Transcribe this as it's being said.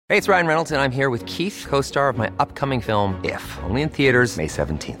Hey, it's Ryan Reynolds, and I'm here with Keith, co-star of my upcoming film, If, only in theaters May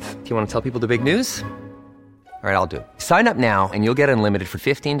 17th. Do you want to tell people the big news? All right, I'll do it. Sign up now and you'll get unlimited for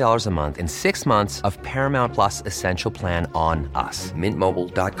 $15 a month and 6 months of Paramount Plus Essential Plan on us.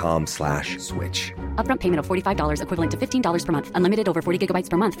 MintMobile.com/switch. Upfront payment of $45 equivalent to $15 per month. Unlimited over 40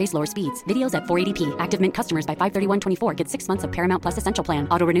 gigabytes per month. Face lower speeds. Videos at 480p. Active Mint customers by 531.24 get 6 months of Paramount Plus Essential Plan.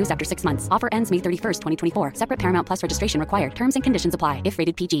 Auto renews after 6 months. Offer ends May 31st, 2024. Separate Paramount Plus registration required. Terms and conditions apply if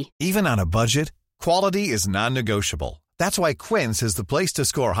rated PG. Even on a budget, quality is non-negotiable. That's why Quince is the place to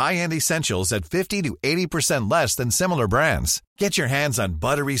score high-end essentials at 50 to 80% less than similar brands. Get your hands on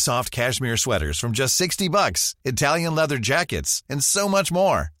buttery soft cashmere sweaters from just $60, Italian leather jackets, and so much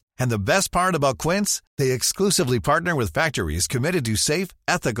more. And the best part about Quince, they exclusively partner with factories committed to safe,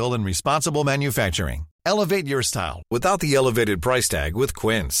 ethical, and responsible manufacturing. Elevate your style without the elevated price tag with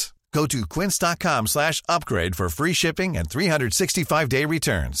Quince. Go to quince.com/upgrade for free shipping and 365-day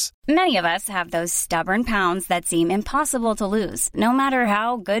returns. Many of us have those stubborn pounds that seem impossible to lose, no matter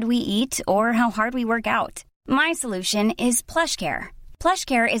how good we eat or how hard we work out. My solution is PlushCare.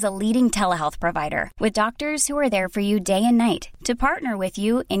 PlushCare is a leading telehealth provider with doctors who are there for you day and night to partner with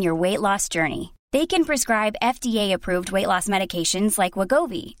you in your weight loss journey. They can prescribe FDA-approved weight loss medications like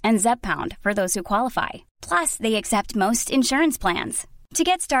Wegovy and Zepbound for those who qualify. Plus, they accept most insurance plans. To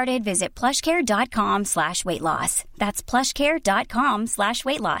get started, visit plushcare.com/weightloss. That's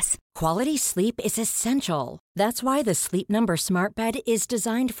plushcare.com/weightloss. Quality sleep is essential. That's why the Sleep Number Smart Bed is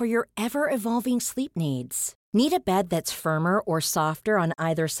designed for your ever-evolving sleep needs. Need a bed that's firmer or softer on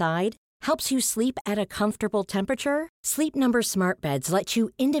either side? Helps you sleep at a comfortable temperature? Sleep Number Smart Beds let you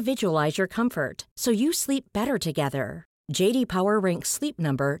individualize your comfort, so you sleep better together. J.D. Power ranks Sleep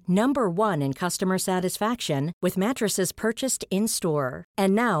Number number 1 in customer satisfaction with mattresses purchased in-store.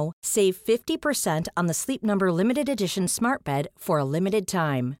 And now, save 50% on the Sleep Number Limited Edition Smart Bed for a limited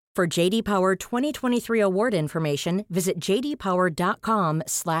time. For J.D. Power 2023 award information, visit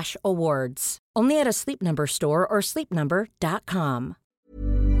jdpower.com/awards. Only at a Sleep Number store or sleepnumber.com.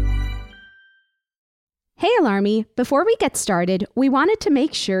 Hey, Alarmy! Before we get started, we wanted to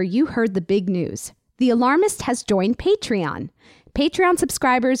make sure you heard the big news. The Alarmist has joined Patreon. Patreon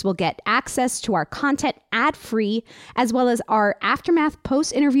subscribers will get access to our content ad-free, as well as our Aftermath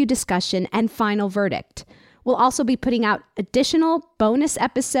post-interview discussion and final verdict. We'll also be putting out additional bonus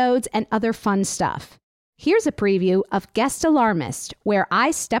episodes and other fun stuff. Here's a preview of Guest Alarmist, where I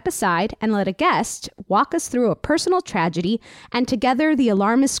step aside and let a guest walk us through a personal tragedy, and together the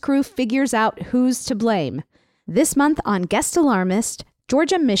Alarmist crew figures out who's to blame. This month on Guest Alarmist,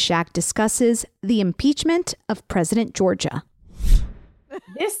 Georgia Mishak discusses the impeachment of President Georgia.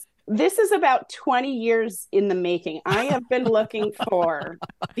 This is about 20 years in the making. I have been looking for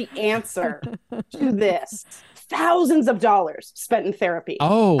the answer to this. Thousands of dollars spent in therapy.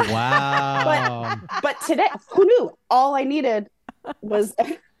 Oh, wow. but today, who knew? All I needed was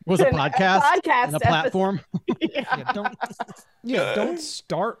a podcast and a platform. Don't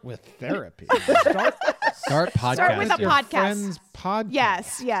start with therapy. Start podcast. Start with a your podcast. Friend's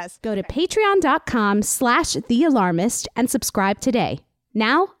podcast. Yes. Go to patreon.com/thealarmist and subscribe today.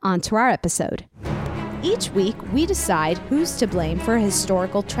 Now, on to our episode. Each week, we decide who's to blame for a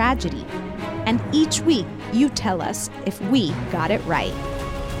historical tragedy. And each week, you tell us if we got it right.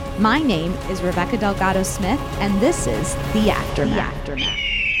 My name is Rebecca Delgado-Smith, and this is The Aftermath.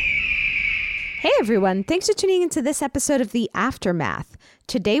 Hey, everyone. Thanks for tuning into this episode of The Aftermath.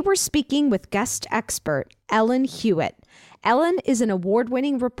 Today, we're speaking with guest expert Ellen Hewitt. Ellen is an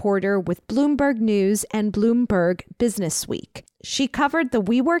award-winning reporter with Bloomberg News and Bloomberg Businessweek. She covered the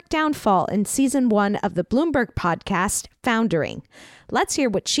WeWork downfall in season 1 of the Bloomberg podcast, Foundering. Let's hear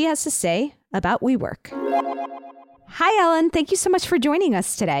what she has to say about WeWork. Hi, Ellen. Thank you so much for joining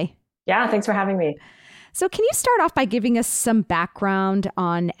us today. Yeah, thanks for having me. So can you start off by giving us some background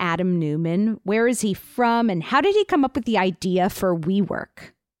on Adam Neumann? Where is he from, and how did he come up with the idea for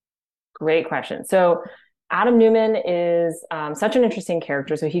WeWork? Great question. So Adam Neumann is such an interesting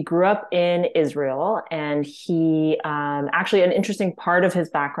character. So he grew up in Israel, and he actually, an interesting part of his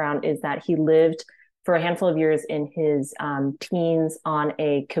background is that he lived for a handful of years in his teens on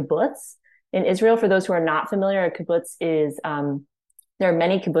a kibbutz in Israel. For those who are not familiar, a kibbutz is, there are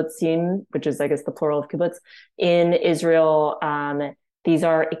many kibbutzim, which is, I guess, the plural of kibbutz, in Israel. These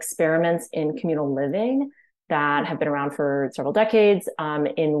are experiments in communal living that have been around for several decades,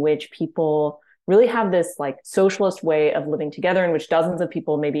 in which people really have this like socialist way of living together, in which dozens of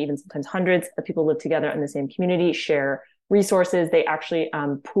people, maybe even sometimes hundreds of people, live together in the same community, share resources. They actually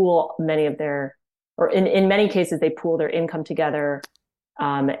pool many of their, or in many cases, they pool their income together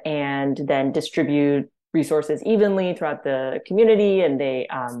and then distribute resources evenly throughout the community, and they,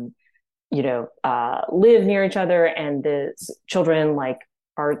 live near each other, and the children like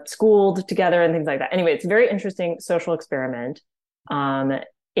are schooled together and things like that. Anyway, it's a very interesting social experiment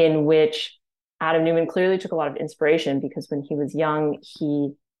in which Adam Newman clearly took a lot of inspiration, because when he was young,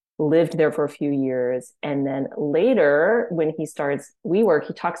 he lived there for a few years. And then later, when he starts WeWork,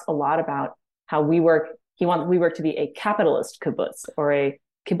 he talks a lot about how he wants WeWork to be a capitalist kibbutz, or a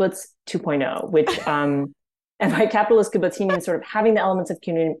kibbutz 2.0, which, and by capitalist kibbutz, he means sort of having the elements of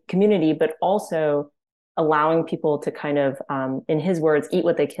community, but also allowing people to kind of, in his words, eat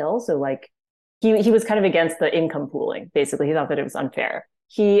what they kill. So like he was kind of against the income pooling. Basically, he thought that it was unfair.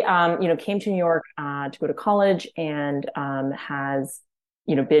 He, came to New York to go to college, and has,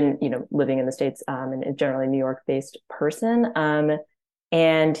 been, living in the States, and generally New York-based person.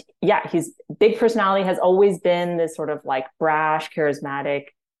 And yeah, he's big personality, has always been this sort of like brash, charismatic.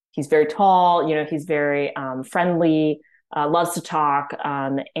 He's very tall, he's very friendly, loves to talk.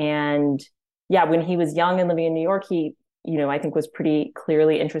 And yeah, when he was young and living in New York, he, I think was pretty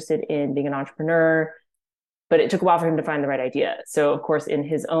clearly interested in being an entrepreneur, but it took a while for him to find the right idea. So of course, in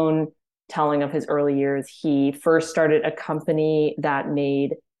his own telling of his early years, he first started a company that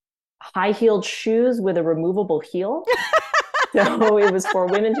made high-heeled shoes with a removable heel. So it was for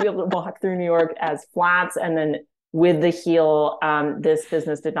women to be able to walk through New York as flats, and then with the heel, this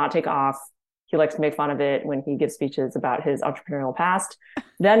business did not take off. He likes to make fun of it when he gives speeches about his entrepreneurial past.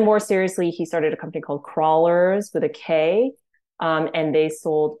 Then more seriously, he started a company called Crawlers with a K, and they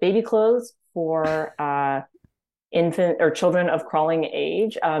sold baby clothes for infant or children of crawling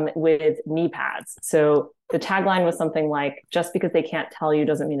age, with knee pads. So the tagline was something like, "Just because they can't tell you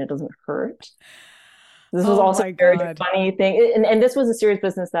doesn't mean it doesn't hurt." This was also a very funny thing. And this was a serious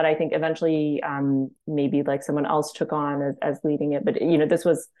business that I think eventually maybe like someone else took on as leading it. But, this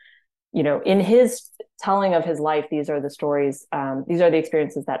was, in his telling of his life, these are the stories, these are the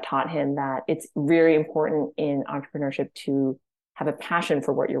experiences that taught him that it's very important in entrepreneurship to have a passion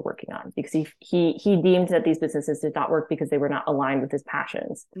for what you're working on, because he deemed that these businesses did not work because they were not aligned with his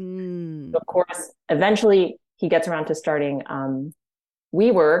passions. So of course, eventually he gets around to starting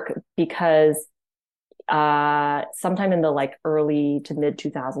WeWork, because sometime in the like early to mid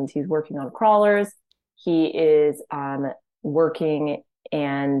 2000s, he's working on Crawlers. He is working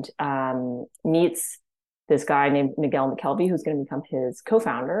and meets this guy named Miguel McKelvey, who's going to become his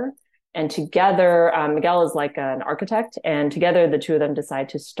co-founder. And together, Miguel is like an architect, and together the two of them decide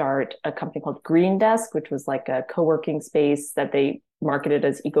to start a company called Green Desk, which was like a co-working space that they marketed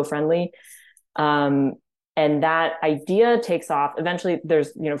as eco-friendly. And that idea takes off. Eventually,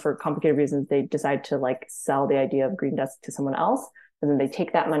 there's, for complicated reasons, they decide to like sell the idea of Green Desk to someone else. And then they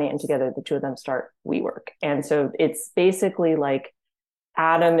take that money, and together the two of them start WeWork. And so it's basically like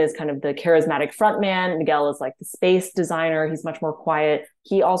Adam is kind of the charismatic front man. Miguel is like the space designer. He's much more quiet.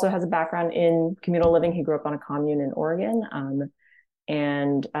 He also has a background in communal living. He grew up on a commune in Oregon.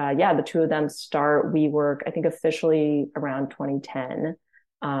 The two of them start WeWork, I think officially around 2010.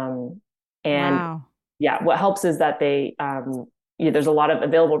 Wow. Yeah, what helps is that they, there's a lot of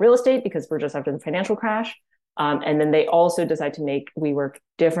available real estate because we're just after the financial crash. And then they also decide to make WeWork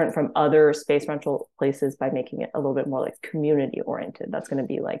different from other space rental places by making it a little bit more like community oriented. That's going to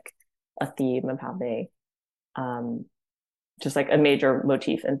be like a theme of how they, just like a major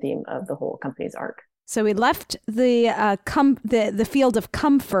motif and theme of the whole company's arc. So we left the field of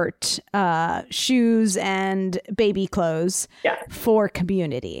comfort, shoes and baby clothes, for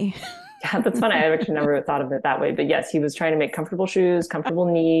community. Yeah, that's fun. I actually never thought of it that way. But yes, he was trying to make comfortable shoes,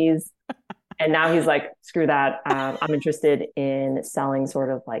 comfortable knees. And now he's like, screw that. I'm interested in selling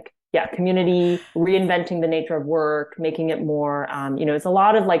sort of like, community, reinventing the nature of work, making it more, it's a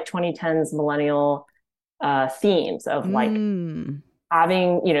lot of like 2010s millennial themes of like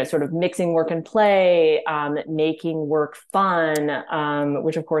having, sort of mixing work and play, making work fun,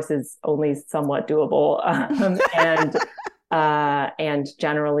 which of course is only somewhat doable. And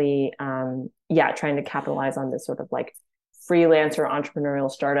generally, trying to capitalize on this sort of like freelancer entrepreneurial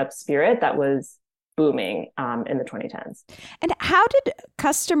startup spirit that was booming in the 2010s. And how did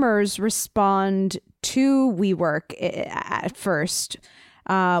customers respond to WeWork at first?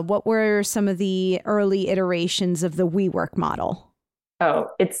 What were some of the early iterations of the WeWork model? So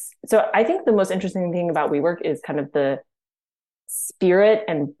I think the most interesting thing about WeWork is kind of the spirit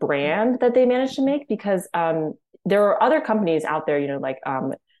and brand that they managed to make, because there are other companies out there, like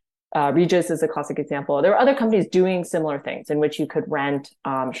Regis is a classic example. There are other companies doing similar things in which you could rent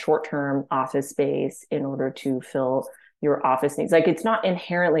short-term office space in order to fill your office needs. Like, it's not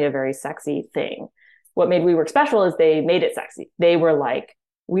inherently a very sexy thing. What made WeWork special is they made it sexy. They were like,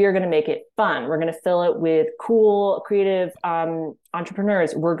 we are going to make it fun. We're going to fill it with cool, creative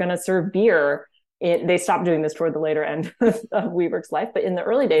entrepreneurs. We're going to serve beer. They stopped doing this toward the later end of WeWork's life, but in the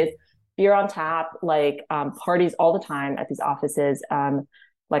early days, beer on tap, like parties all the time at these offices.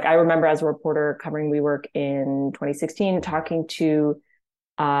 Like I remember as a reporter covering WeWork in 2016, talking to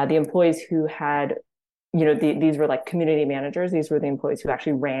the employees who had, these were like community managers. These were the employees who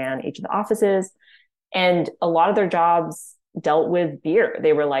actually ran each of the offices. And a lot of their jobs dealt with beer.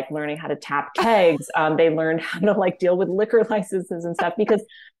 They were like learning how to tap kegs. They learned how to like deal with liquor licenses and stuff, because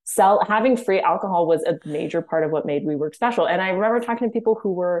having free alcohol was a major part of what made WeWork special. And I remember talking to people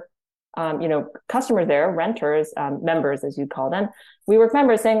who were customers there, renters, members, as you'd call them, WeWork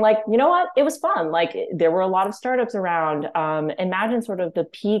members, saying like, you know what, it was fun. Like there were a lot of startups around. Imagine sort of the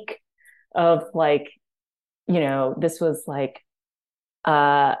peak of like, this was like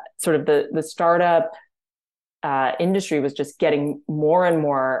sort of the startup industry was just getting more and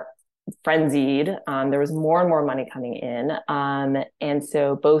more frenzied. There was more and more money coming in. And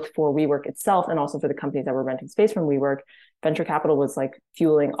so both for WeWork itself and also for the companies that were renting space from WeWork, venture capital was like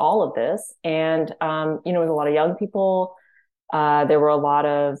fueling all of this. And, it was a lot of young people. There were a lot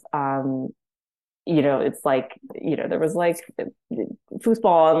of, it's like, there was like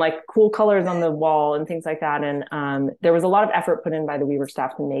foosball and like cool colors on the wall and things like that. And there was a lot of effort put in by the WeWork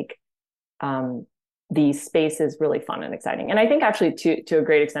staff to make these spaces really fun and exciting. And I think actually to a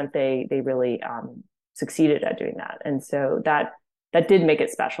great extent, they really succeeded at doing that. And so that did make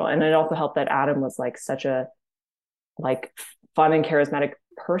it special. And it also helped that Adam was like such a like fun and charismatic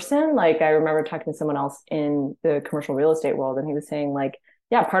person. Like I remember talking to someone else in the commercial real estate world, and he was saying like,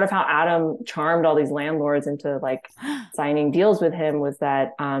 yeah, part of how Adam charmed all these landlords into like signing deals with him was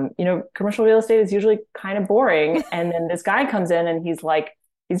that, commercial real estate is usually kind of boring. And then this guy comes in and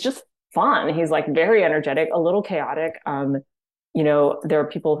he's just fun. He's like very energetic, a little chaotic. There are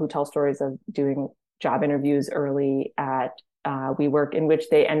people who tell stories of doing job interviews early at WeWork in which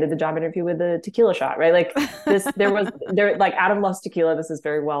they ended the job interview with a tequila shot, right? Like this, like Adam loves tequila. This is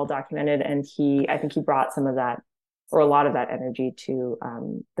very well documented. And I think he brought some of that, or a lot of that energy to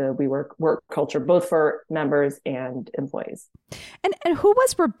the WeWork work culture, both for members and employees. And who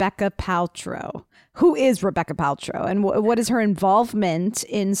was Rebecca Paltrow? Who is Rebecca Paltrow? And what is her involvement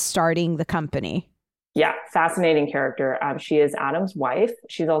in starting the company? Yeah, fascinating character. She is Adam's wife.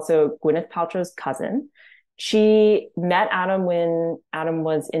 She's also Gwyneth Paltrow's cousin. She met Adam when Adam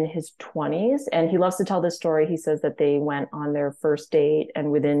was in his 20s, and he loves to tell this story. He says that they went on their first date,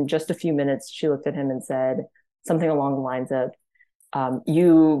 and within just a few minutes, she looked at him and said something along the lines of,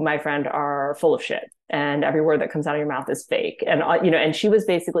 you, my friend, are full of shit, and every word that comes out of your mouth is fake. And, and she was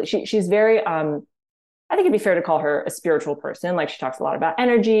basically, she's very, I think it'd be fair to call her a spiritual person. Like she talks a lot about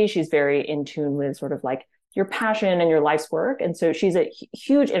energy. She's very in tune with sort of like your passion and your life's work. And so she's a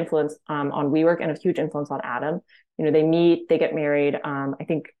huge influence on WeWork and a huge influence on Adam. They meet, they get married. I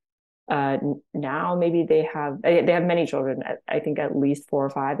think now maybe they have many children, I think at least 4 or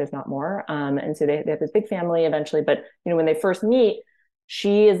 5, if not more. And so they have this big family eventually. But, when they first meet,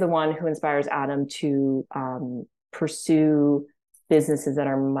 she is the one who inspires Adam to pursue businesses that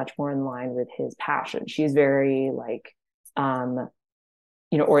are much more in line with his passion. She's very like,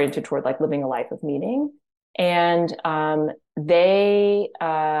 oriented toward like living a life of meaning. And and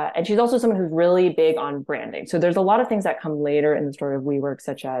she's also someone who's really big on branding. So there's a lot of things that come later in the story of WeWork,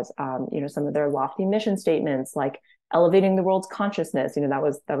 such as, some of their lofty mission statements, like elevating the world's consciousness. That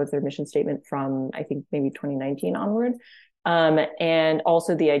was their mission statement from, I think, maybe 2019 onward. And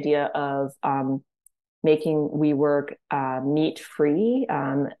also the idea of, making WeWork, meat free,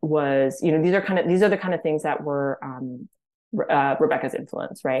 was, these are the kind of things that were, Rebecca's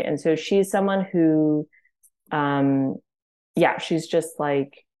influence. Right. And so she's someone who, she's just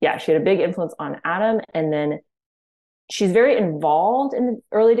like, she had a big influence on Adam. And then she's very involved in the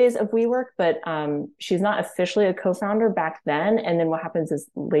early days of WeWork, but she's not officially a co-founder back then. And then what happens is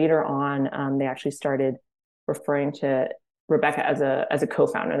later on, they actually started referring to Rebecca as a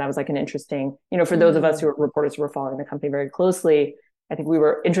co-founder. That was like an interesting, for those of us who are reporters who were following the company very closely, I think we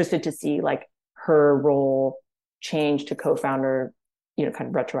were interested to see like her role change to co-founder, kind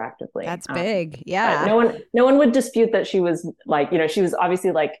of retroactively. That's big. Yeah. No one would dispute that she was like, she was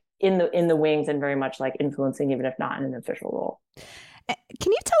obviously like in the wings and very much like influencing, even if not in an official role.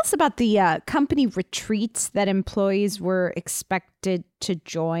 Can you tell us about the company retreats that employees were expected to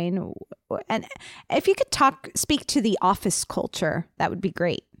join? And if you could speak to the office culture, that would be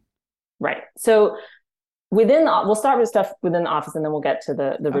great. Right. So we'll start with stuff within the office and then we'll get to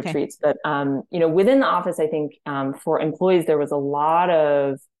the okay. retreats. But, within the office, I think for employees, there was a lot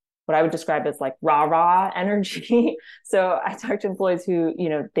of what I would describe as like rah-rah energy. So I talked to employees who,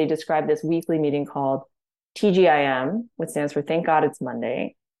 they describe this weekly meeting called TGIM, which stands for Thank God It's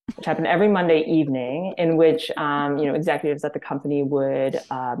Monday, which happened every Monday evening, in which, executives at the company would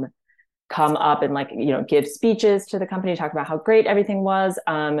come up and give speeches to the company, talk about how great everything was.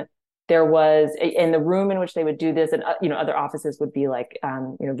 There was in the room in which they would do this, and other offices would be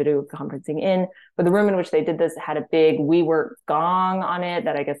video conferencing in, but the room in which they did this had a big WeWork gong on it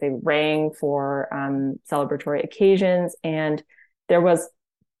that I guess they rang for celebratory occasions. And there was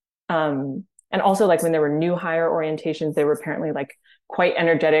and also when there were new hire orientations, they were apparently quite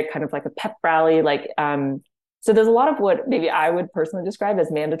energetic, kind of like a pep rally, so there's a lot of what maybe I would personally describe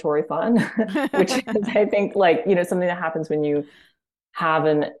as mandatory fun, which is, I think, something that happens when you have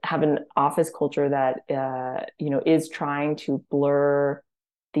an office culture that is trying to blur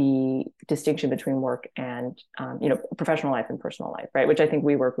the distinction between work and professional life and personal life, right? Which I think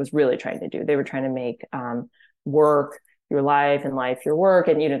WeWork was really trying to do. They were trying to make work your life and life your work,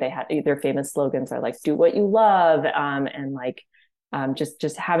 and they had their famous slogans are do what you love, and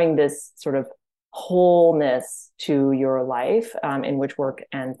just having this sort of wholeness to your life, in which work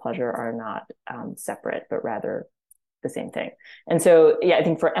and pleasure are not separate, but rather the same thing. And so, I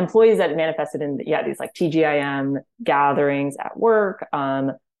think for employees that manifested in these TGIM gatherings at work,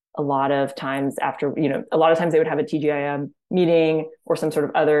 a lot of times they would have a TGIM meeting or some sort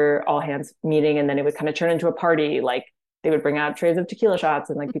of other all hands meeting, and then it would kind of turn into a party. They would bring out trays of tequila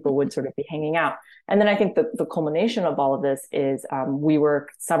shots, and people would sort of be hanging out. And then I think the culmination of all of this is WeWork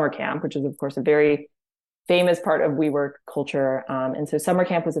Summer Camp, which is of course a very famous part of WeWork culture. And so Summer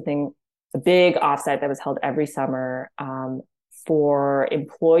Camp was a big offsite that was held every summer for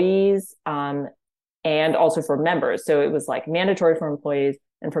employees and also for members. So it was mandatory for employees,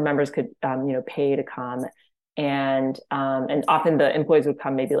 and for members could pay to come. And often the employees would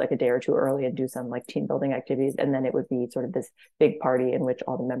come maybe a day or two early and do some team building activities, and then it would be sort of this big party in which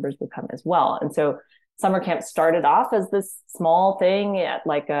all the members would come as well. And so Summer Camp started off as this small thing at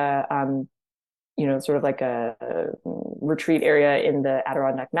sort of a retreat area in the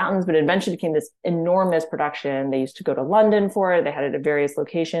Adirondack Mountains, but it eventually became this enormous production. They used to go to London for it. They had it at various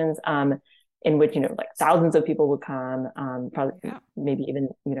locations, in which, thousands of people would come, probably maybe even,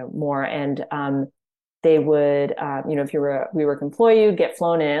 more. And they would, if you were a WeWork employee, you'd get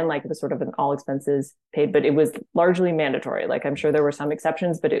flown in, it was sort of an all expenses paid, but it was largely mandatory. I'm sure there were some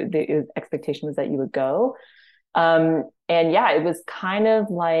exceptions, but the expectation was that you would go. It was kind of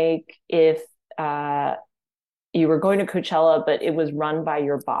if you were going to Coachella, but it was run by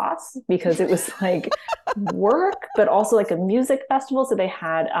your boss, because it was work, but also a music festival. So they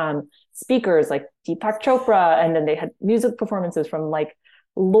had speakers like Deepak Chopra, and then they had music performances from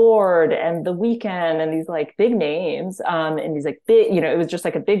Lord and The Weeknd and these big names, and these big, it was just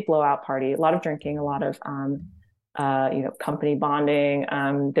a big blowout party, a lot of drinking, a lot of company bonding.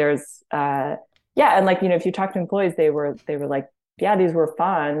 There's and if you talk to employees, they were yeah, these were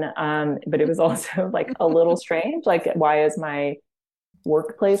fun, but it was also a little strange. Why is my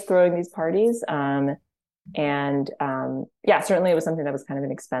workplace throwing these parties? Certainly it was something that was kind of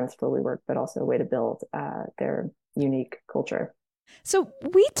an expense for WeWork, but also a way to build their unique culture. So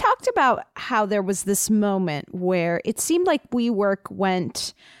we talked about how there was this moment where it seemed like WeWork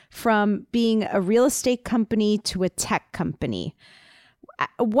went from being a real estate company to a tech company.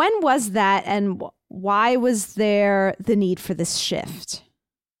 When was that, and why was there the need for this shift?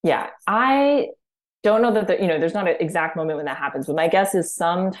 Yeah, I don't know that there's not an exact moment when that happens, but my guess is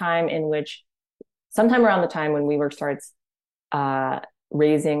sometime around the time when WeWork starts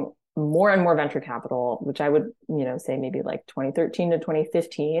raising more and more venture capital, which I would, say maybe 2013 to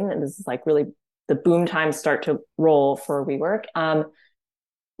 2015. And this is really the boom times start to roll for WeWork.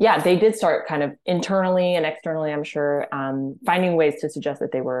 They did start kind of internally and externally, I'm sure, finding ways to suggest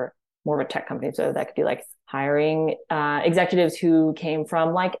that they were more of a tech company. So that could be hiring executives who came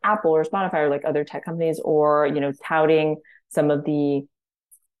from Apple or Spotify or other tech companies, or, touting some of the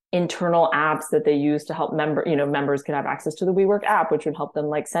internal apps that they use to help members could have access to the WeWork app, which would help them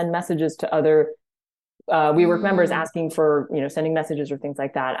send messages to other WeWork members asking for, sending messages or things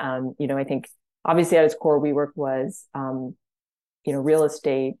like that. I think obviously at its core, WeWork was, real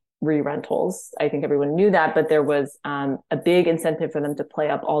estate re-rentals. I think everyone knew that, but there was a big incentive for them to play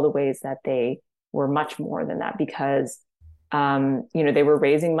up all the ways that they were much more than that, because, they were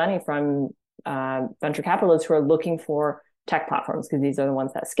raising money from venture capitalists who are looking for tech platforms, because these are the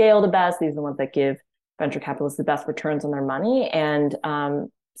ones that scale the best. These are the ones that give venture capitalists the best returns on their money. And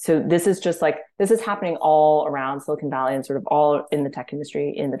so this is just this is happening all around Silicon Valley and sort of all in the tech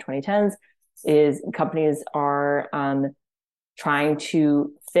industry in the 2010s, is companies are trying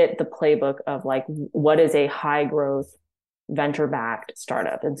to fit the playbook of like, what is a high growth venture-backed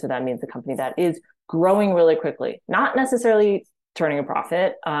startup? And so that means a company that is growing really quickly, not necessarily turning a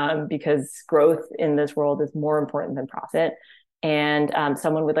profit, because growth in this world is more important than profit. And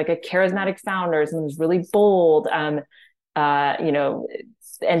someone with like a charismatic founder, someone who's really bold, and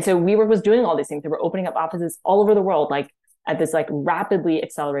so WeWork was doing all these things. They were opening up offices all over the world, like at this like rapidly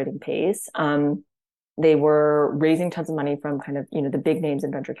accelerating pace. They were raising tons of money from kind of, the big names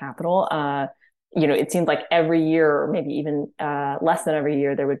in venture capital. It seemed like every year, or maybe even less than every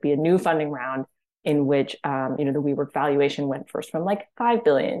year, there would be a new funding round in which, the WeWork valuation went first from like 5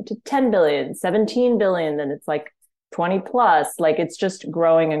 billion to 10 billion, 17 billion, then it's like 20 plus, like it's just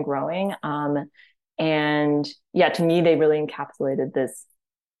growing and growing. And yeah, to me, they really encapsulated this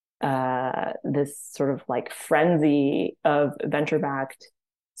sort of like frenzy of venture-backed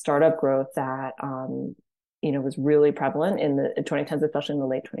startup growth that, was really prevalent in the 2010s, especially in the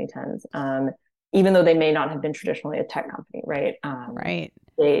late 2010s. Even though they may not have been traditionally a tech company, right? Right.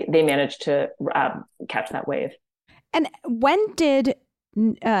 They managed to catch that wave. And when did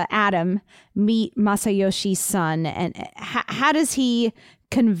Adam meet Masayoshi Son, and how does he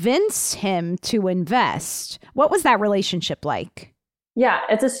convince him to invest? What was that relationship like? Yeah,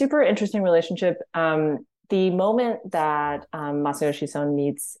 it's a super interesting relationship. The moment that Masayoshi Son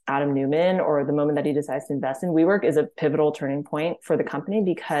meets Adam Newman, or the moment that he decides to invest in WeWork, is a pivotal turning point for the company,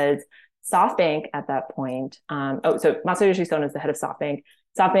 because SoftBank at that point, so Masayoshi Son is the head of SoftBank.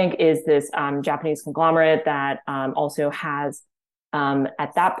 SoftBank is this Japanese conglomerate that also has,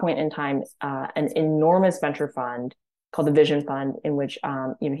 at that point in time, an enormous venture fund called the Vision Fund, in which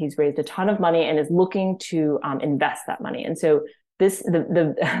he's raised a ton of money and is looking to invest that money. And so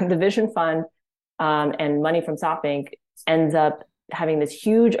the Vision Fund and money from SoftBank ends up having this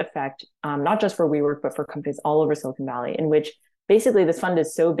huge effect, not just for WeWork, but for companies all over Silicon Valley, in which basically this fund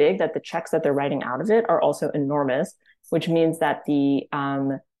is so big that the checks that they're writing out of it are also enormous, which means that the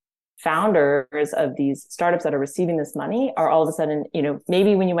founders of these startups that are receiving this money are all of a sudden,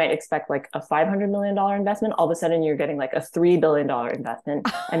 maybe when you might expect like a $500 million investment, all of a sudden you're getting like a $3 billion investment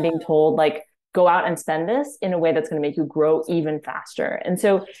and being told like, go out and spend this in a way that's going to make you grow even faster. And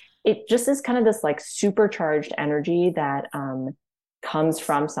so it just is kind of this like supercharged energy that comes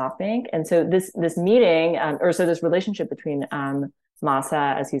from SoftBank. And so this meeting, this relationship between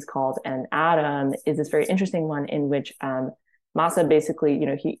Masa, as he's called, and Adam is this very interesting one, in which Masa basically,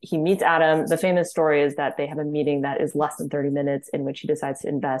 he meets Adam. The famous story is that they have a meeting that is less than 30 minutes, in which he decides to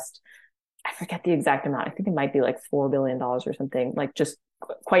invest, I forget the exact amount, I think it might be like $4 billion or something, like just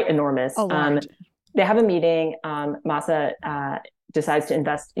quite enormous. They have a meeting. Masa decides to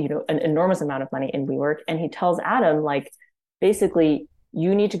invest, an enormous amount of money in WeWork, and he tells Adam, like, basically,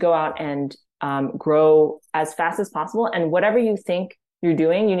 you need to go out and grow as fast as possible, and whatever you think you're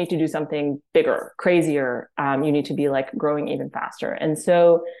doing, you need to do something bigger, crazier. You need to be like growing even faster. And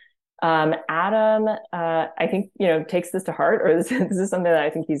so Adam, I think, takes this to heart, or this is something that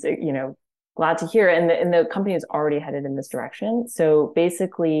I think he's, glad to hear. And the company is already headed in this direction. So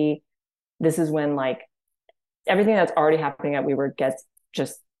basically, this is when like everything that's already happening at WeWork gets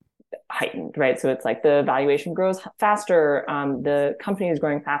just heightened, right? So it's like the valuation grows faster. The company is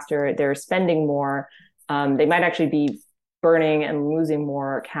growing faster. They're spending more. They might actually be burning and losing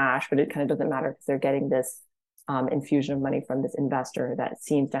more cash, but it kind of doesn't matter because they're getting this infusion of money from this investor that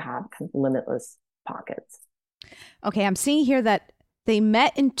seems to have kind of limitless pockets. Okay, I'm seeing here that they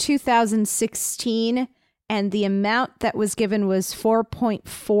met in 2016, and the amount that was given was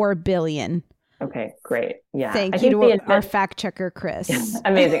 $4.4 billion. Okay, great. Yeah. Thank you to our fact checker, Chris.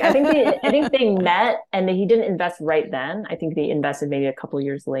 Amazing. I think they met, and he didn't invest right then. I think they invested maybe a couple of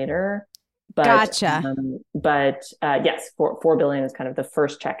years later. But, gotcha. Yes, $4 billion is kind of the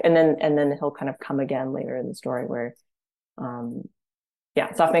first check, and then he'll kind of come again later in the story where,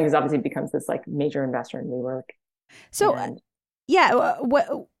 SoftBank has obviously becomes this like major investor in WeWork. So,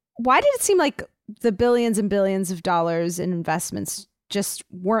 why did it seem like the billions and billions of dollars in investments just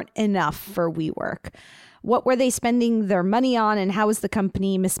weren't enough for WeWork? What were they spending their money on, and how was the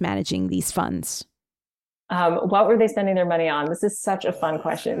company mismanaging these funds? What were they spending their money on? This is such a fun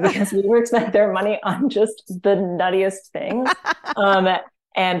question, because WeWork spent their money on just the nuttiest things.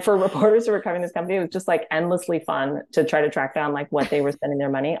 And for reporters who were covering this company, it was just like endlessly fun to try to track down like what they were spending their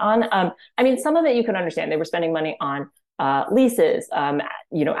money on. I mean, some of it you can understand. They were spending money on leases,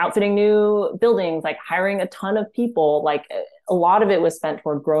 outfitting new buildings, like hiring a ton of people. Like a lot of it was spent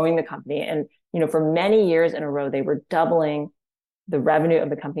toward growing the company. And, for many years in a row, they were doubling the revenue of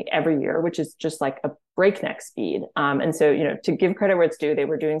the company every year, which is just like a breakneck speed. And so, to give credit where it's due, they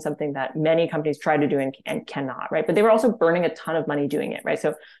were doing something that many companies try to do and cannot, right? But they were also burning a ton of money doing it, right?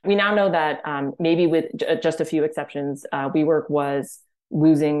 So we now know that maybe with just a few exceptions, WeWork was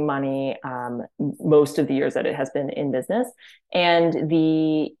losing money most of the years that it has been in business. And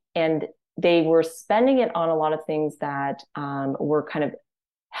they were spending it on a lot of things that were kind of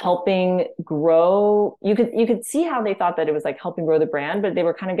helping grow. You could see how they thought that it was like helping grow the brand, but they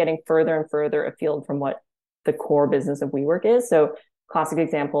were kind of getting further and further afield from what the core business of WeWork is. So classic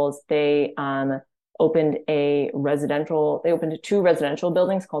examples, they opened two residential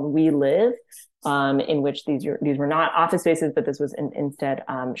buildings called We Live, in which these were not office spaces, but this was instead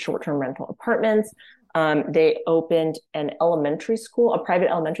short-term rental apartments. They opened a private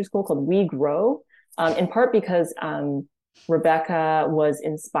elementary school called We Grow, in part because Rebecca was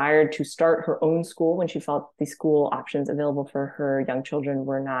inspired to start her own school when she felt the school options available for her young children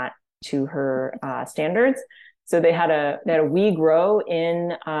were not to her standards. So they had a We Grow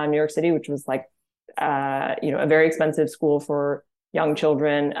in New York City, which was like a very expensive school for young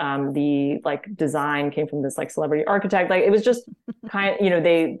children. The design came from this like celebrity architect. Like it was just kind of,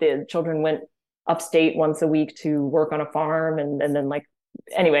 the children went upstate once a week to work on a farm, and then like,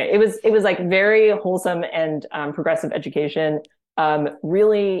 anyway, it was like very wholesome and progressive education.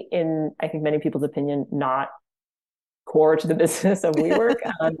 Really, in I think many people's opinion, not core to the business of WeWork.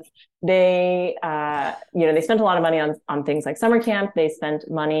 They spent a lot of money on things like summer camp. They spent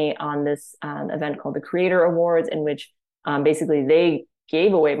money on this event called the Creator Awards, in which basically they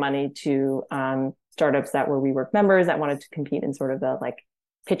gave away money to startups that were WeWork members that wanted to compete in sort of a like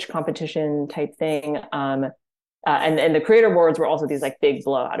pitch competition type thing. And the Creator Awards were also these like big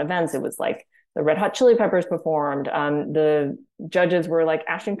blowout events. It was like the Red Hot Chili Peppers performed. The judges were like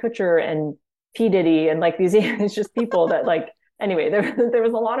Ashton Kutcher and P. Diddy, and like it's just people that like, anyway, there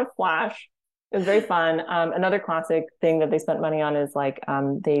was a lot of flash. It was very fun. Another classic thing that they spent money on is like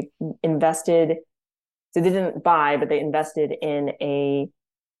they invested. So they didn't buy, but they invested in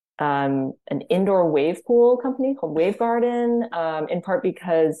an indoor wave pool company called Wave Garden, in part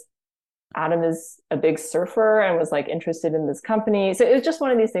because Adam is a big surfer and was like interested in this company. So it was just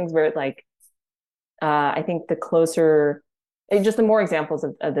one of these things where like, I think just the more examples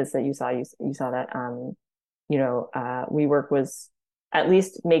of this that you saw that, WeWork was at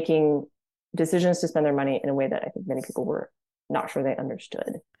least making decisions to spend their money in a way that I think many people were not sure they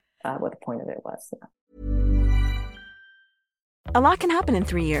understood what the point of it was. Yeah. A lot can happen in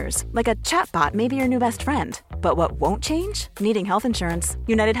 3 years, like a chatbot may be your new best friend. But what won't change? Needing health insurance.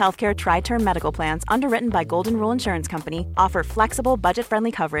 United Healthcare Tri-Term Medical Plans, underwritten by Golden Rule Insurance Company, offer flexible,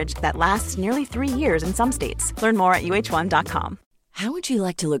 budget-friendly coverage that lasts nearly 3 years in some states. Learn more at uh1.com. How would you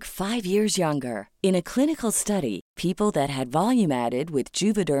like to look 5 years younger? In a clinical study, people that had volume added with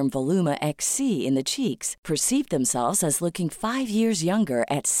Juvederm Voluma XC in the cheeks perceived themselves as looking 5 years younger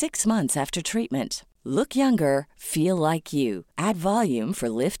at 6 months after treatment. Look younger, feel like you. Add volume for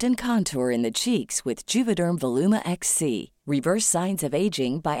lift and contour in the cheeks with Juvederm Voluma XC. Reverse signs of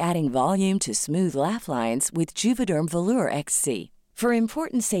aging by adding volume to smooth laugh lines with Juvederm Volure XC. For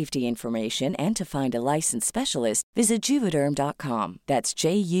important safety information and to find a licensed specialist, visit Juvederm.com. That's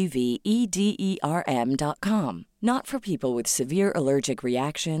JUVEDERM.com. Not for people with severe allergic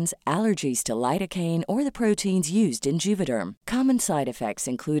reactions, allergies to lidocaine, or the proteins used in Juvederm. Common side effects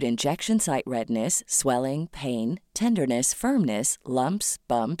include injection site redness, swelling, pain, tenderness, firmness, lumps,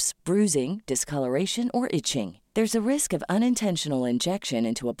 bumps, bruising, discoloration, or itching. There's a risk of unintentional injection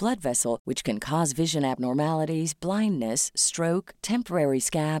into a blood vessel, which can cause vision abnormalities, blindness, stroke, temporary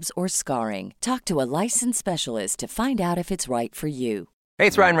scabs, or scarring. Talk to a licensed specialist to find out if it's right for you. Hey,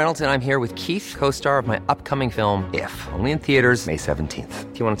 it's Ryan Reynolds, and I'm here with Keith, co-star of my upcoming film, If, only in theaters May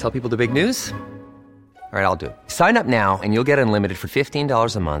 17th. Do you want to tell people the big news? All right, I'll do it. Sign up now and you'll get unlimited for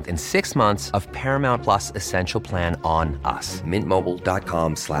 $15 a month and 6 months of Paramount Plus Essential Plan on us.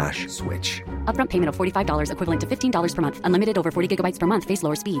 MintMobile.com/switch. Upfront payment of $45 equivalent to $15 per month. Unlimited over 40 gigabytes per month. Face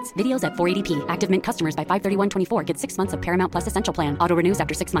lower speeds. Videos at 480p. Active Mint customers by 531.24 get 6 months of Paramount Plus Essential Plan. Auto renews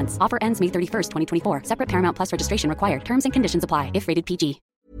after 6 months. Offer ends May 31st, 2024. Separate Paramount Plus registration required. Terms and conditions apply if rated PG.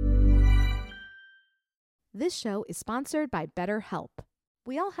 This show is sponsored by BetterHelp.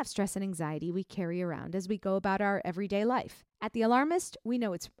 We all have stress and anxiety we carry around as we go about our everyday life. At The Alarmist, we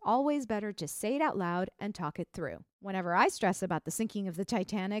know it's always better to say it out loud and talk it through. Whenever I stress about the sinking of the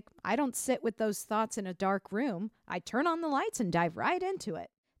Titanic, I don't sit with those thoughts in a dark room. I turn on the lights and dive right into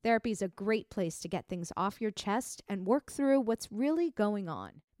it. Therapy is a great place to get things off your chest and work through what's really going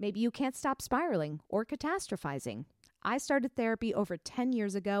on. Maybe you can't stop spiraling or catastrophizing. I started therapy over 10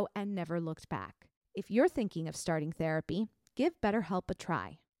 years ago and never looked back. If you're thinking of starting therapy, Give BetterHelp a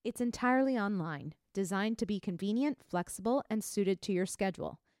try. It's entirely online, designed to be convenient, flexible, and suited to your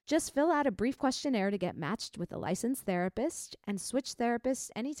schedule. Just fill out a brief questionnaire to get matched with a licensed therapist and switch therapists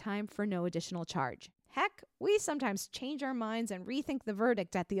anytime for no additional charge. Heck, we sometimes change our minds and rethink the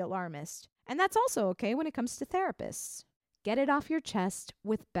verdict at The Alarmist. And that's also okay when it comes to therapists. Get it off your chest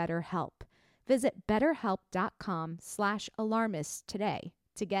with BetterHelp. Visit betterhelp.com/alarmist today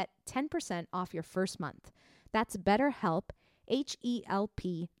to get 10% off your first month. That's BetterHelp,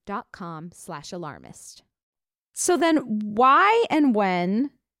 HELP.com/alarmist. So then why and when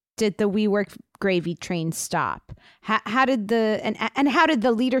did the WeWork gravy train stop? How did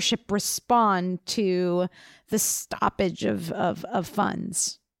the leadership respond to the stoppage of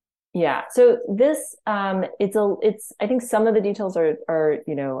funds? Yeah. So this it's I think some of the details are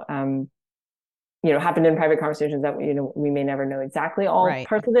happened in private conversations that we may never know exactly all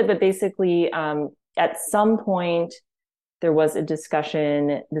parts of it, but basically at some point there was a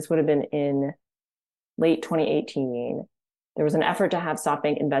discussion. This would have been in late 2018. There was an effort to have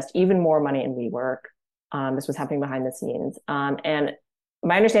SoftBank invest even more money in WeWork. This was happening behind the scenes. And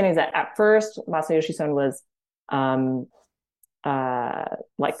my understanding is that at first, Masayoshi Son was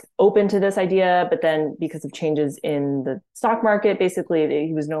open to this idea, but then because of changes in the stock market, basically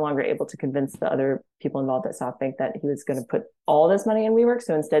he was no longer able to convince the other people involved at SoftBank that he was going to put all this money in WeWork.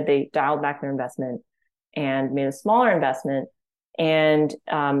 So instead they dialed back their investment and made a smaller investment. And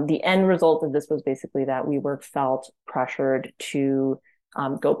the end result of this was basically that WeWork felt pressured to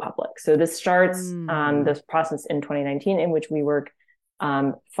go public. So this starts this process in 2019 in which WeWork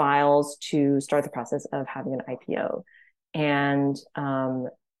files to start the process of having an IPO. And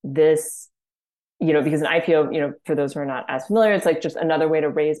this, because an IPO, for those who are not as familiar, it's like just another way to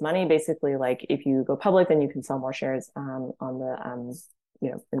raise money. Basically, like if you go public, then you can sell more shares on the,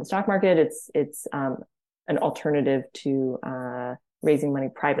 in the stock market. It's an alternative to raising money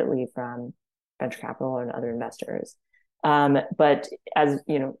privately from venture capital and other investors. But as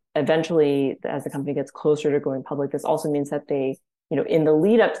eventually, as the company gets closer to going public, this also means that they, in the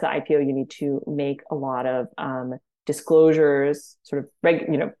lead up to the IPO, you need to make a lot of disclosures,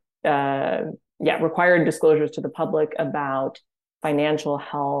 required disclosures to the public about financial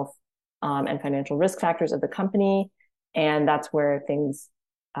health and financial risk factors of the company. And that's where things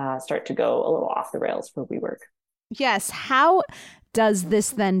start to go a little off the rails for WeWork. Yes. How does this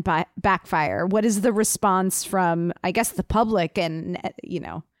then backfire? What is the response from, I guess, the public and,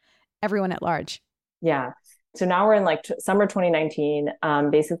 everyone at large? Yeah. So now we're in summer 2019.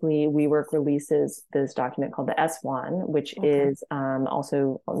 Basically, WeWork releases this document called the S1, which is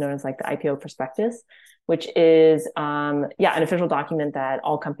also known as the IPO prospectus, which is an official document that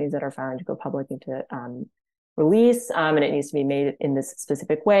all companies that are filing to go public need to release, and it needs to be made in this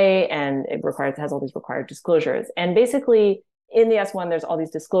specific way, and it has all these required disclosures. And basically, in the S1, there's all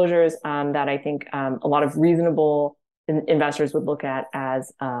these disclosures that I think a lot of reasonable investors would look at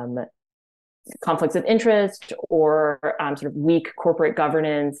as conflicts of interest or sort of weak corporate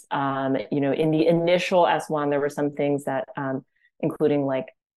governance. In the initial S1, there were some things that, including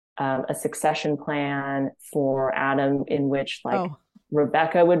a succession plan for Adam, in which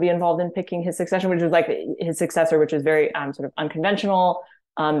Rebecca would be involved in picking his succession, which was his successor, which is very sort of unconventional.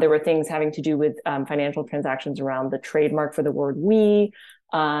 There were things having to do with financial transactions around the trademark for the word "we."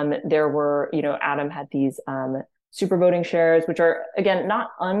 There were, Adam had these super voting shares, which are, again,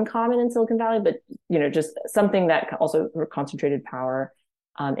 not uncommon in Silicon Valley, but, just something that also concentrated power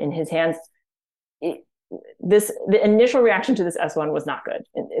in his hands. The initial reaction to this S1 was not good.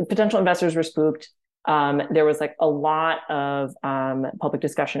 Potential investors were spooked. There was a lot of public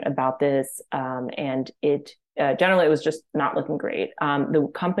discussion about this, and it generally it was just not looking great.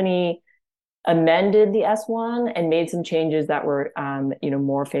 The company amended the S1 and made some changes that were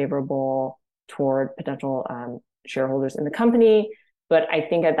more favorable toward potential shareholders in the company. But I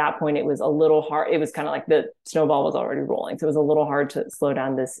think at that point it was a little hard. It was kind of like the snowball was already rolling, so it was a little hard to slow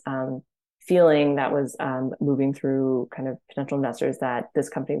down this feeling that was moving through kind of potential investors that this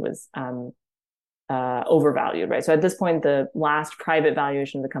company was overvalued, right? So at this point, the last private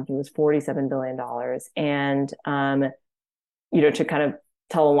valuation of the company was $47 billion. And, to kind of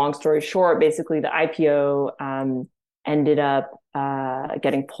tell a long story short, basically the IPO ended up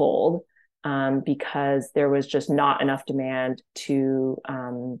getting pulled because there was just not enough demand to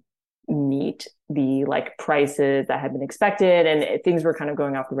meet the prices that had been expected, and things were kind of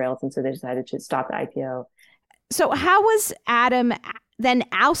going off the rails. And so they decided to stop the IPO. So how was Adam then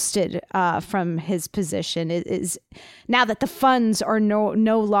ousted from his position? Is now that the funds are no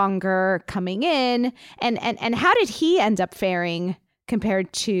longer coming in, and how did he end up faring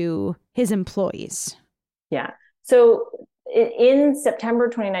compared to his employees? Yeah. So in September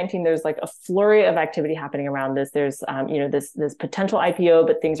 2019, there's like a flurry of activity happening around this. There's, this potential IPO,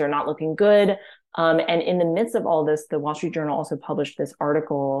 but things are not looking good. And in the midst of all this, the Wall Street Journal also published this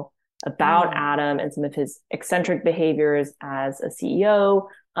article about Adam and some of his eccentric behaviors as a CEO,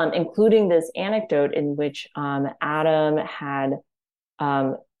 including this anecdote in which Adam had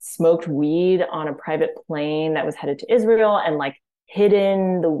smoked weed on a private plane that was headed to Israel and like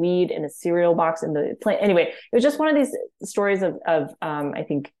hidden the weed in a cereal box in the plane. Anyway, it was just one of these stories of I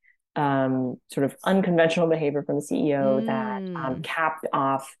think, sort of unconventional behavior from the CEO that capped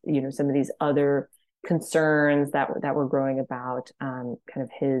off, some of these other concerns that were growing about kind of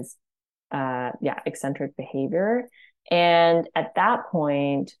his eccentric behavior. And at that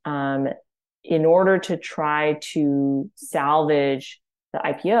point, in order to try to salvage the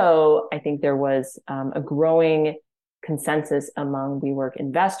IPO, I think there was a growing consensus among WeWork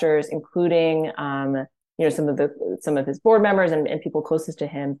investors, including some of his board members and people closest to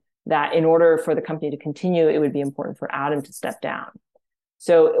him, that in order for the company to continue, it would be important for Adam to step down.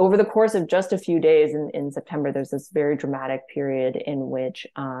 So over the course of just a few days in September, there's this very dramatic period in which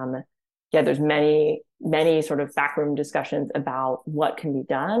there's many sort of backroom discussions about what can be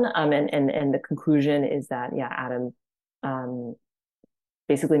done, and the conclusion is that Adam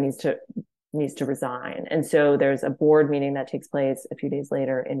basically needs to resign. And so there's a board meeting that takes place a few days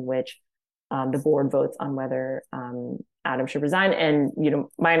later in which the board votes on whether Adam should resign. And,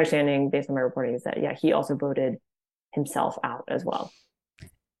 my understanding based on my reporting is that, he also voted himself out as well.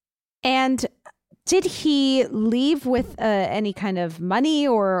 And did he leave with any kind of money,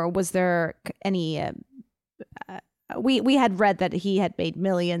 or was there any... We had read that he had made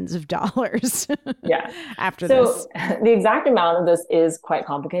millions of dollars after this. So the exact amount of this is quite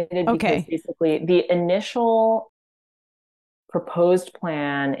complicated because basically the initial proposed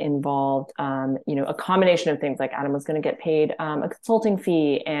plan involved, a combination of things. Like Adam was going to get paid a consulting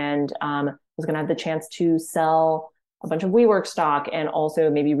fee and was going to have the chance to sell a bunch of WeWork stock and also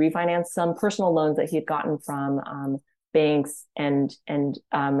maybe refinance some personal loans that he had gotten from banks and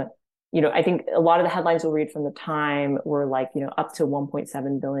I think a lot of the headlines you'll read from the time were like, up to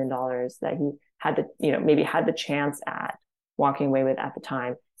 $1.7 billion that he had maybe had the chance at walking away with at the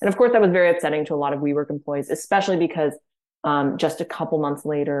time. And of course, that was very upsetting to a lot of WeWork employees, especially because just a couple months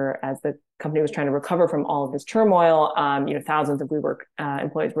later, as the company was trying to recover from all of this turmoil, thousands of WeWork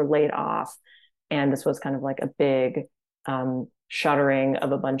employees were laid off. And this was kind of like a big shuttering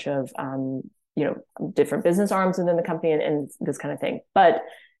of a bunch of, different business arms within the company and this kind of thing. But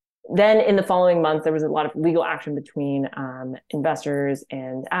then in the following month, there was a lot of legal action between investors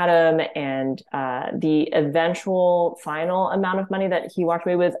and Adam, and the eventual final amount of money that he walked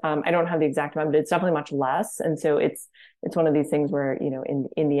away with, I don't have the exact amount, but it's definitely much less. And so it's one of these things where, in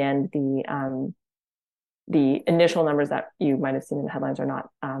the end, the initial numbers that you might have seen in the headlines are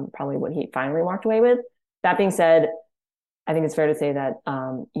not probably what he finally walked away with. That being said, I think it's fair to say that,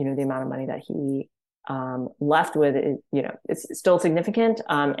 the amount of money that he left with, it's still significant.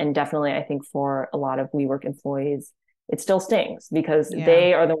 And definitely, I think for a lot of WeWork employees, it still stings because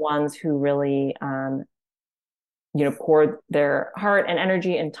they are the ones who really, poured their heart and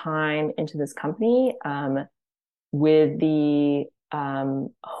energy and time into this company with the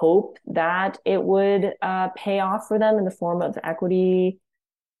hope that it would pay off for them in the form of equity.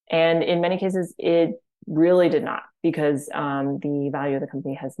 And in many cases, it really did not, because the value of the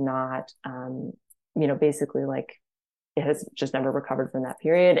company has not, basically like it has just never recovered from that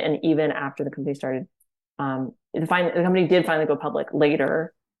period. And even after the company started, the company did finally go public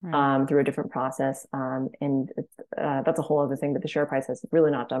later through a different process. And that's a whole other thing, but the share price has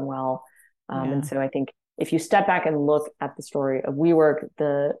really not done well. And so I think if you step back and look at the story of WeWork,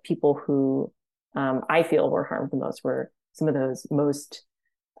 the people who I feel were harmed the most were some of those most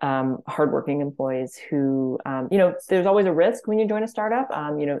hardworking employees who, there's always a risk when you join a startup.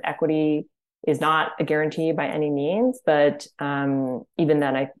 Equity is not a guarantee by any means, but even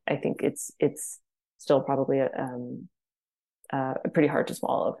then, I think it's still probably pretty hard to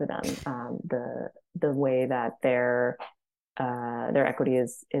swallow for them. The way that their equity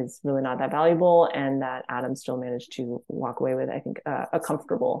is really not that valuable, and that Adam still managed to walk away with, I think, a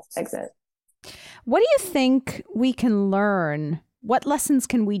comfortable exit. What do you think we can learn? What lessons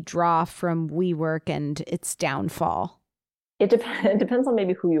can we draw from WeWork and its downfall? It depends on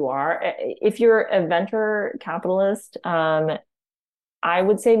maybe who you are. If you're a venture capitalist, I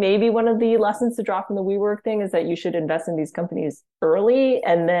would say maybe one of the lessons to draw from the WeWork thing is that you should invest in these companies early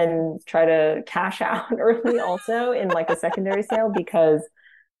and then try to cash out early also in like a secondary sale, because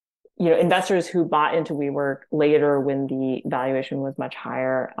investors who bought into WeWork later when the valuation was much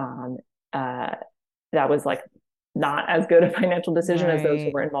higher, that was like not as good a financial decision as those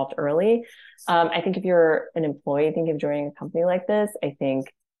who were involved early. I think if you're an employee thinking of joining a company like this, I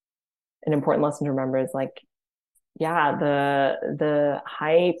think an important lesson to remember is like, yeah, the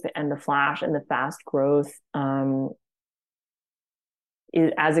hype and the flash and the fast growth is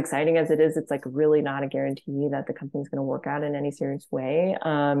as exciting as it is. It's like really not a guarantee that the company's going to work out in any serious way.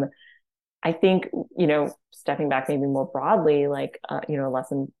 I think, you know, stepping back maybe more broadly, like, you know, a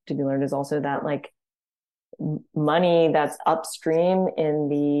lesson to be learned is also that like money that's upstream in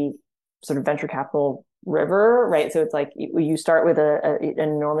the sort of venture capital river, right? So it's like you start with an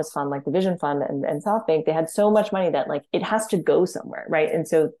enormous fund like the Vision Fund and SoftBank. They had so much money that like it has to go somewhere, right? And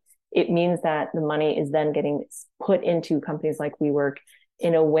so it means that the money is then getting put into companies like WeWork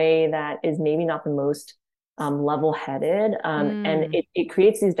in a way that is maybe not the most level-headed. And it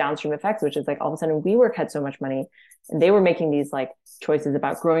creates these downstream effects, which is like all of a sudden WeWork had so much money and they were making these like choices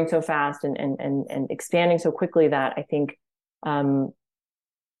about growing so fast and expanding so quickly that I think,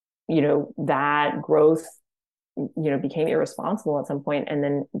 you know, that growth, you know, became irresponsible at some point. And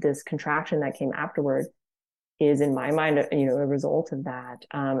then this contraction that came afterward is in my mind, you know, a result of that.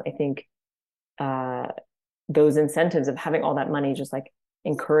 I think those incentives of having all that money just like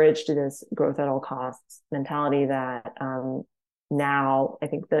encouraged this growth at all costs mentality that now I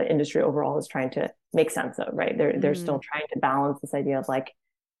think the industry overall is trying to make sense of, right? They're still trying to balance this idea of like,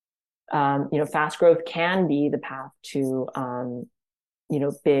 you know, fast growth can be the path to, you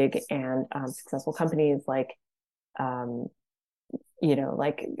know, big and successful companies like, you know,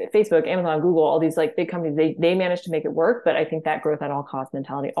 like Facebook, Amazon, Google, all these like big companies, they manage to make it work. But I think that growth at all cost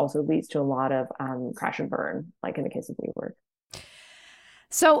mentality also leads to a lot of crash and burn, like in the case of WeWork.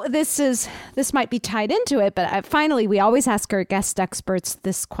 So this might be tied into it, but finally, we always ask our guest experts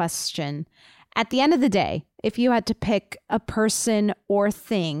this question. At the end of the day, if you had to pick a person or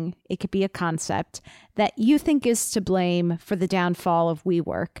thing, it could be a concept, that you think is to blame for the downfall of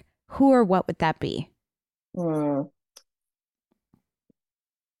WeWork, who or what would that be? It's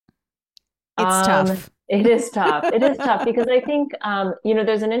tough. It is tough. It is tough because I think, you know,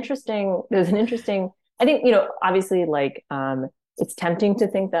 there's an interesting, I think, you know, obviously like, it's tempting to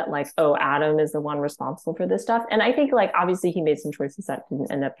think that like, oh, Adam is the one responsible for this stuff. And I think like, obviously he made some choices that didn't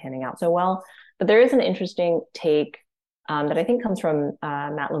end up panning out so well, but there is an interesting take that I think comes from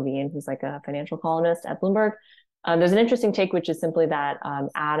Matt Levine, who's like a financial columnist at Bloomberg. There's an interesting take, which is simply that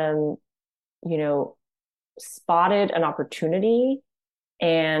Adam, you know, spotted an opportunity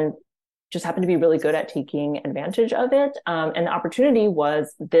and just happened to be really good at taking advantage of it. And the opportunity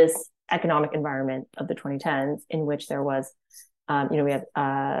was this economic environment of the 2010s in which there was, you know, we had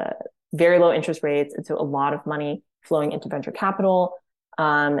very low interest rates. And so a lot of money flowing into venture capital.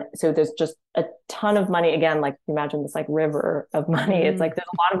 So there's just a ton of money. Again, like imagine this like river of money. It's like there's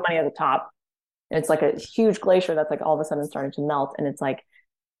a lot of money at the top. It's like a huge glacier that's like all of a sudden starting to melt. And it's like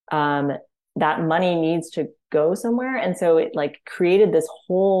that money needs to go somewhere. And so it like created this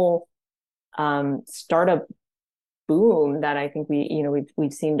whole startup boom that I think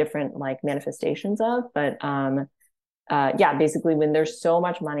we've seen different like manifestations of. But yeah, basically when there's so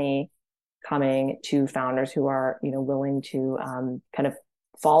much money coming to founders who are, you know, willing to kind of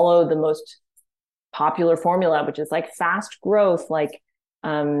follow the most popular formula, which is like fast growth, like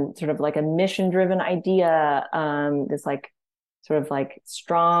sort of like a mission-driven idea, this like sort of like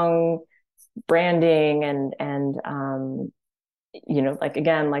strong branding and you know, like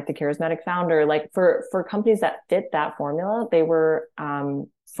again, like the charismatic founder, like for companies that fit that formula, they were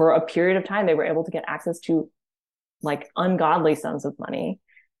for a period of time, they were able to get access to like ungodly sums of money.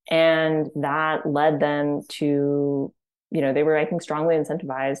 And that led them to, you know, they were, I think, strongly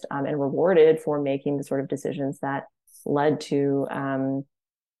incentivized and rewarded for making the sort of decisions that led to, you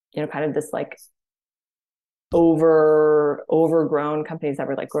know, kind of this like overgrown companies that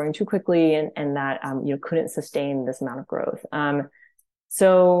were like growing too quickly and that, you know, couldn't sustain this amount of growth.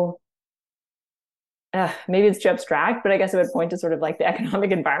 So maybe it's too abstract, but I guess it would point to sort of like the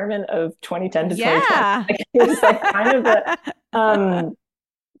economic environment of 2010 to 2012. Like, it's like kind of the,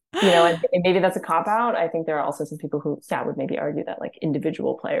 you know, and maybe that's a cop out. I think there are also some people who would maybe argue that like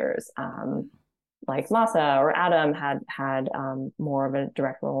individual players, like Masa or Adam had more of a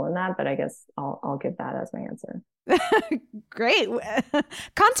direct role in that, but I guess I'll give that as my answer. Great.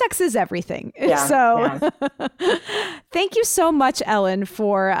 Context is everything. Yeah, so thank you so much, Ellen,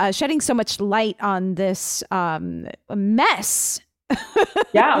 for shedding so much light on this mess.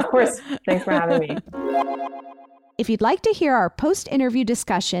 Yeah, of course. Thanks for having me. If you'd like to hear our post-interview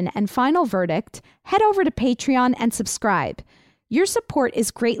discussion and final verdict, head over to Patreon and subscribe. Your support is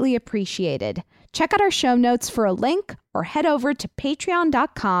greatly appreciated. Check out our show notes for a link or head over to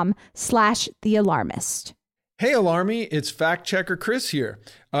patreon.com/thealarmist. Hey, Alarmy, it's Fact Checker Chris here.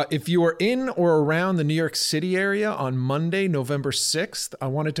 If you are in or around the New York City area on Monday, November 6th, I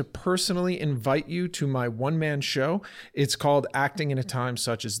wanted to personally invite you to my one-man show. It's called Acting in a Time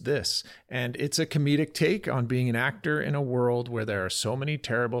Such as This, and it's a comedic take on being an actor in a world where there are so many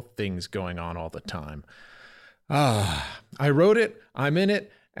terrible things going on all the time. I wrote it, I'm in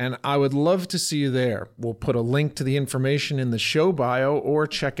it, and I would love to see you there. We'll put a link to the information in the show bio or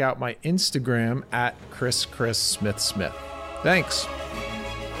check out my Instagram at ChrisSmithSmith. Thanks.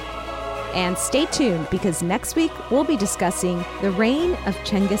 And stay tuned because next week we'll be discussing the reign of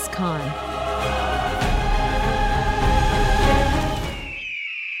Genghis Khan.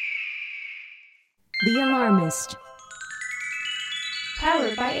 The Alarmist.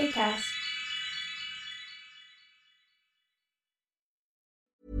 Powered by Acast.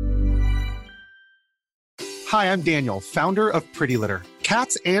 Hi, I'm Daniel, founder of Pretty Litter.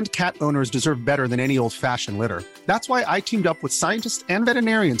 Cats and cat owners deserve better than any old-fashioned litter. That's why I teamed up with scientists and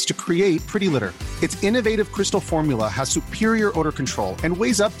veterinarians to create Pretty Litter. Its innovative crystal formula has superior odor control and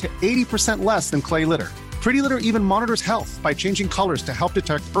weighs up to 80% less than clay litter. Pretty Litter even monitors health by changing colors to help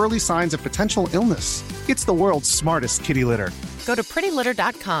detect early signs of potential illness. It's the world's smartest kitty litter. Go to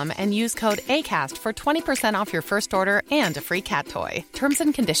prettylitter.com and use code ACAST for 20% off your first order and a free cat toy. Terms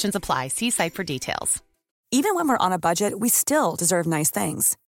and conditions apply. See site for details. Even when we're on a budget, we still deserve nice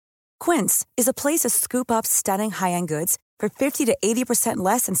things. Quince is a place to scoop up stunning high-end goods for 50 to 80%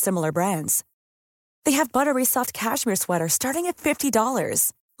 less than similar brands. They have buttery soft cashmere sweaters starting at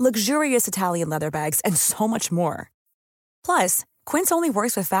 $50, luxurious Italian leather bags, and so much more. Plus, Quince only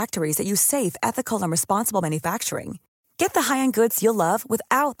works with factories that use safe, ethical, and responsible manufacturing. Get the high-end goods you'll love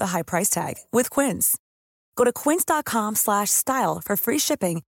without the high price tag with Quince. Go to quince.com/style for free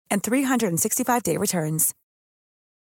shipping and 365-day returns.